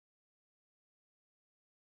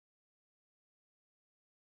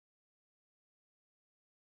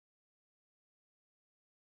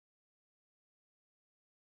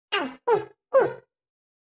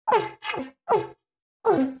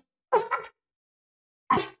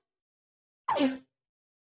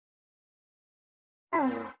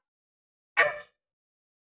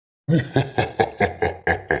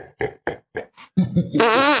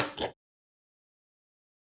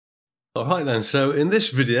Alright then, so in this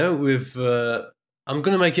video I'm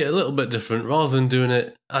going to make it a little bit different. Rather than doing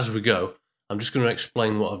it as we go, I'm just going to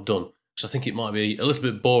explain what I've done, because I think it might be a little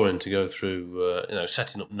bit boring to go through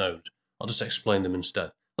setting up nodes. I'll just explain them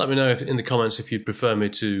instead. Let me know in the comments if you'd prefer me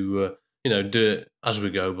to do it as we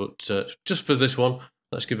go, but just for this one,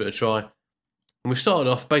 let's give it a try. And we've started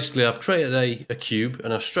off, basically I've created a cube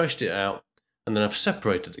and I've stretched it out, and then I've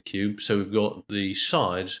separated the cube, so we've got the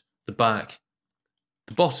sides, the back,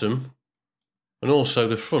 the bottom, and also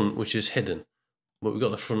the front, which is hidden, but we've got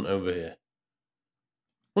the front over here.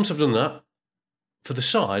 Once I've done that, for the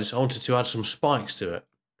sides I wanted to add some spikes to it,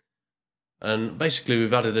 and basically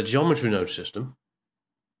we've added a geometry node system,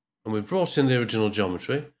 and we've brought in the original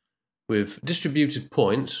geometry. We've distributed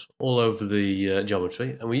points all over the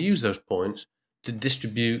geometry, and we use those points to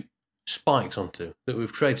distribute spikes onto that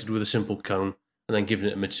we've created with a simple cone, and then given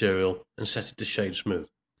it a material and set it to shade smooth.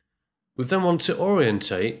 We then want to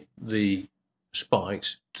orientate the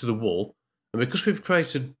spikes to the wall, and because we've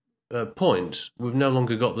created points, we've no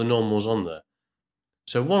longer got the normals on there.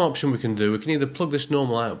 So one option we can do, we can either plug this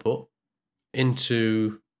normal output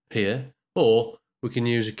into here, or we can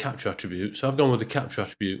use a capture attribute. So I've gone with the capture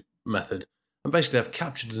attribute method, and basically I've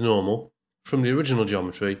captured the normal from the original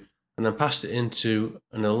geometry and then passed it into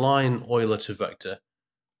an align Euler to vector,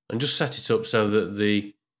 and just set it up so that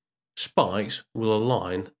the spikes will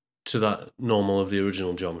align to that normal of the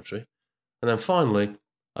original geometry. And then finally,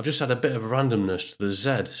 I've just had a bit of randomness to the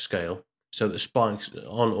Z scale so that the spikes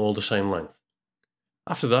aren't all the same length.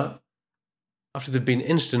 After that, after they've been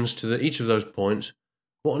instanced to each of those points,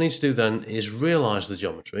 what I need to do then is realize the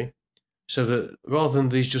geometry so that rather than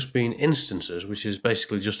these just being instances, which is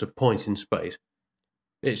basically just a point in space,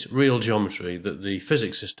 it's real geometry that the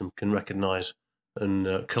physics system can recognize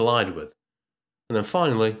and collide with. And then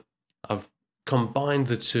finally, I've combined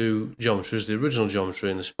the two geometries, the original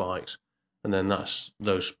geometry and the spikes, and then that's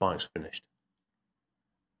those spikes finished.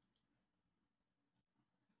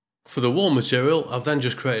 For the wall material, I've then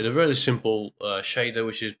just created a really simple shader,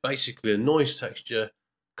 which is basically a noise texture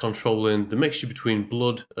controlling the mixture between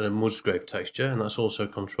blood and a Musgrave texture, and that's also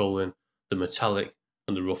controlling the metallic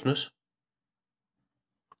and the roughness.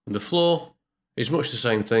 And the floor is much the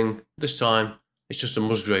same thing. This time it's just a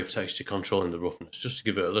Musgrave texture controlling the roughness, just to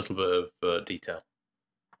give it a little bit of detail.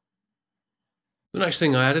 The next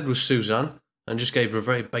thing I added was Suzanne, and just gave her a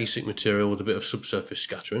very basic material with a bit of subsurface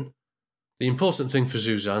scattering. The important thing for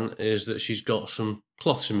Suzanne is that she's got some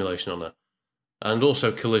cloth simulation on her, and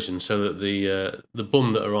also collision, so that the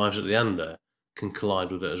bum that arrives at the end there can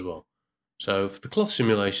collide with it as well. So for the cloth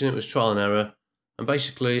simulation, it was trial and error, and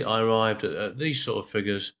basically I arrived at these sort of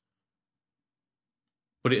figures.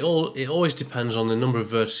 But it always depends on the number of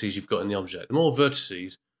vertices you've got in the object. The more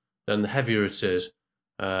vertices, then the heavier it is,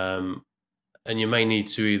 and you may need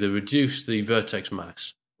to either reduce the vertex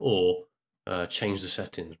mass or change the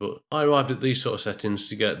settings. But I arrived at these sort of settings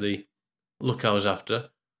to get the look I was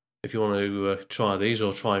after. If you want to try these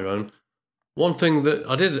or try your own. One thing that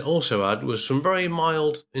I did also add was some very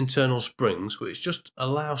mild internal springs, which just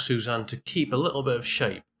allow Suzanne to keep a little bit of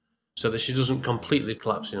shape so that she doesn't completely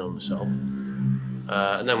collapse in on herself.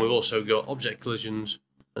 And then we've also got object collisions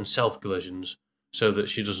and self collisions so that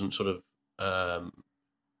she doesn't sort of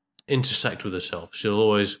intersect with herself. She'll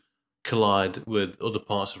always collide with other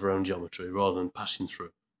parts of her own geometry rather than passing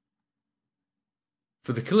through.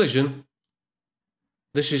 For the collision,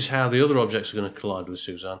 this is how the other objects are going to collide with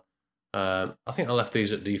Suzanne. I think I left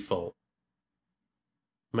these at default.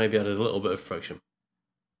 Maybe added a little bit of friction.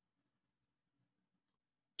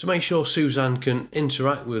 To make sure Suzanne can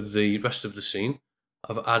interact with the rest of the scene,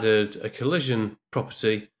 I've added a collision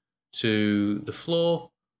property to the floor,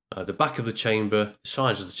 the back of the chamber, the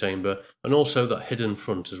sides of the chamber, and also that hidden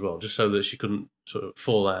front as well, just so that she couldn't sort of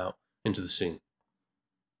fall out into the scene.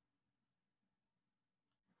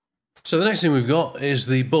 So the next thing we've got is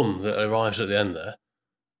the bum that arrives at the end there.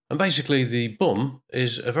 And basically the bum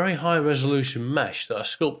is a very high resolution mesh that I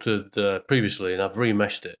sculpted previously, and I've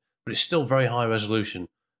remeshed it, but it's still very high resolution,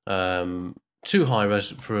 too high res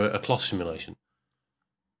for a cloth simulation.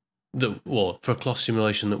 For a cloth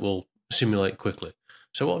simulation that will simulate quickly.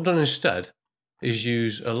 So what I've done instead is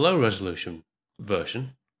use a low resolution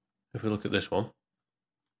version. If we look at this one,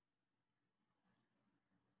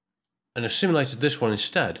 and I've simulated this one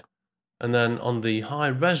instead, and then on the high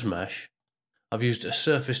res mesh I've used a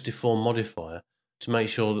surface deform modifier to make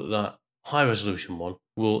sure that that high resolution one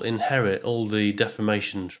will inherit all the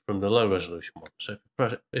deformations from the low resolution one. So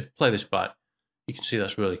if you play this back, you can see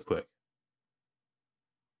that's really quick.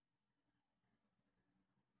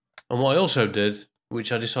 And what I also did,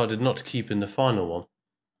 which I decided not to keep in the final one,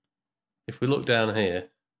 if we look down here,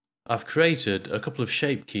 I've created a couple of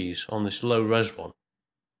shape keys on this low res one,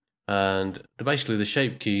 and basically the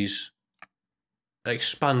shape keys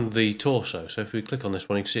expand the torso. So if we click on this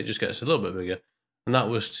one, you can see it just gets a little bit bigger, and that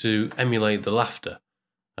was to emulate the laughter,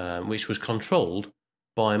 which was controlled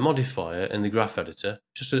by a modifier in the graph editor,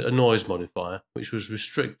 just a noise modifier, which was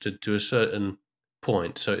restricted to a certain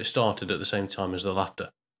point, so it started at the same time as the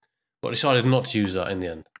laughter. But I decided not to use that in the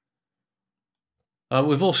end.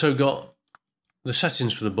 We've also got the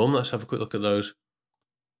settings for the bum. Let's have a quick look at those.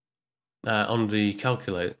 On the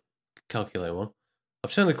calculate one,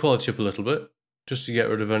 I've turned the quality up a little bit just to get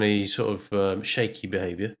rid of any sort of shaky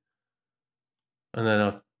behaviour, and then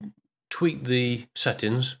I've tweaked the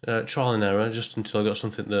settings, trial and error, just until I got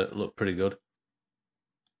something that looked pretty good.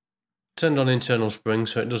 Turned on internal spring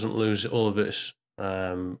so it doesn't lose all of its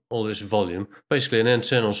volume. Basically, an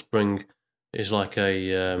internal spring is like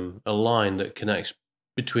a line that connects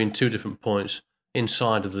between two different points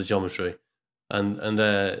inside of the geometry, and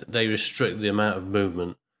they restrict the amount of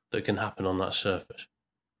movement that can happen on that surface.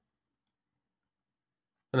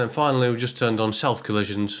 And then finally, we just turned on self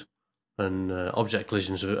collisions, and object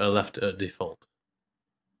collisions are left at default.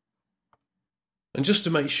 And just to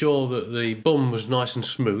make sure that the bum was nice and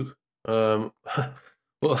smooth, what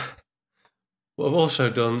I've also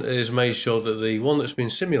done is made sure that the one that's been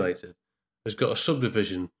simulated has got a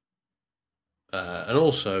subdivision and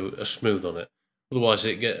also a smooth on it. Otherwise,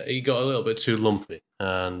 it got a little bit too lumpy,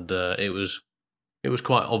 and it was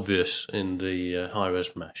quite obvious in the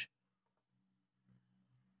high-res mesh.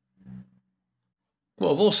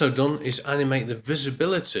 What I've also done is animate the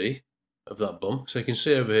visibility of that bum. So you can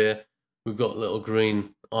see over here, we've got little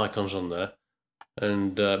green icons on there.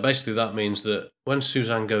 And basically that means that when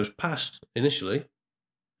Suzanne goes past initially,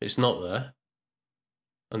 it's not there.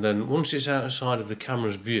 And then once it's outside of the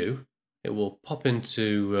camera's view, it will pop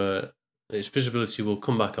into, its visibility will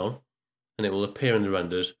come back on, and it will appear in the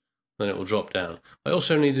renders, then it will drop down. I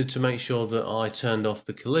also needed to make sure that I turned off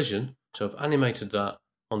the collision, so I've animated that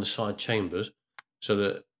on the side chambers, so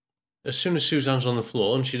that as soon as Suzanne's on the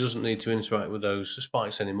floor and she doesn't need to interact with those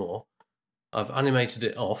spikes anymore, I've animated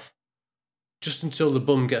it off just until the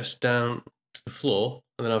bum gets down to the floor,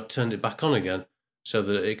 and then I've turned it back on again so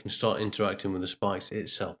that it can start interacting with the spikes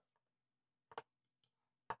itself.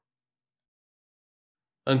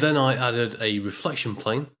 And then I added a reflection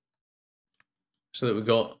plane so that we've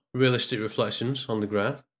got realistic reflections on the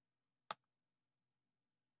ground.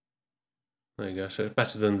 There you go, so it's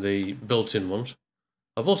better than the built-in ones.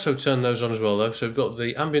 I've also turned those on as well though, so we've got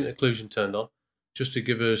the ambient occlusion turned on just to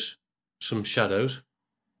give us some shadows,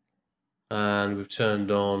 and we've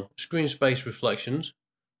turned on screen space reflections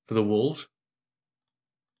for the walls,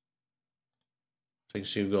 so you can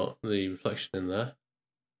see we've got the reflection in there.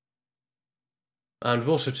 And we've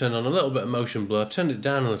also turned on a little bit of motion blur. I've turned it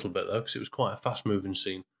down a little bit though because it was quite a fast moving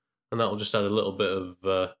scene, and that will just add a little bit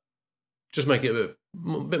of just make it a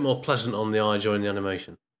bit more pleasant on the eye during the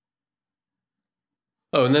animation.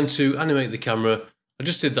 Oh, and then to animate the camera, I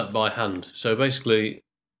just did that by hand. So basically,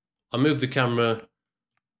 I moved the camera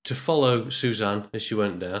to follow Suzanne as she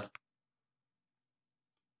went down.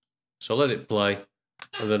 So I'll let it play,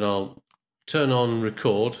 and then I'll turn on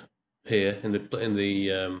record here in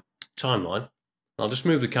the timeline. I'll just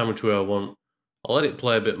move the camera to where I want. I'll let it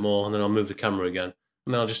play a bit more, and then I'll move the camera again,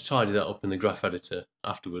 and then I'll just tidy that up in the graph editor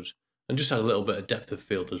afterwards, and just add a little bit of depth of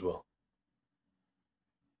field as well.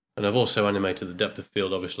 And I've also animated the depth of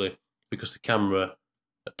field, obviously, because the camera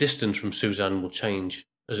distance from Suzanne will change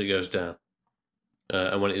as it goes down,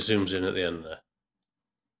 and when it zooms in at the end there.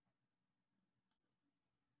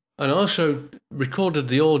 And I also recorded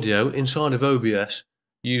the audio inside of OBS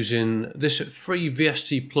using this free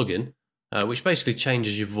VST plugin, which basically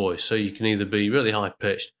changes your voice, so you can either be really high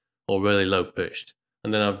pitched or really low pitched.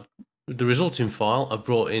 And then the resulting file I've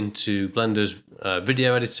brought into Blender's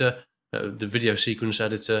video editor, the video sequence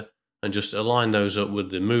editor, and just align those up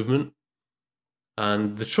with the movement.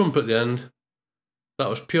 And the trump at the end, that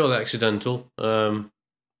was purely accidental. I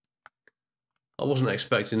wasn't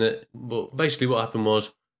expecting it, but basically what happened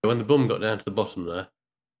was when the bum got down to the bottom there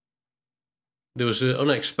was an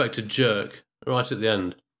unexpected jerk right at the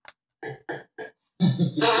end.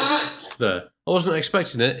 There. I wasn't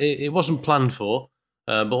expecting it. It wasn't planned for,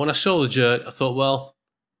 but when I saw the jerk, I thought, well,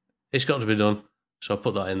 it's got to be done, so I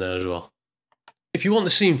put that in there as well. If you want the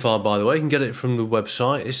scene file, by the way, you can get it from the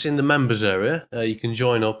website. It's in the members area. You can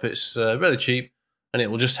join up. It's really cheap, and it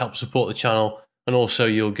will just help support the channel, and also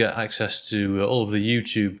you'll get access to all of the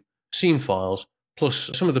YouTube scene files, plus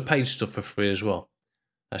some of the paid stuff for free as well.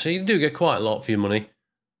 So you do get quite a lot for your money.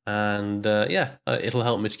 and yeah, it'll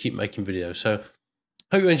help me to keep making videos. So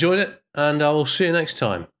hope you enjoyed it, and I will see you next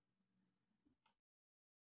time.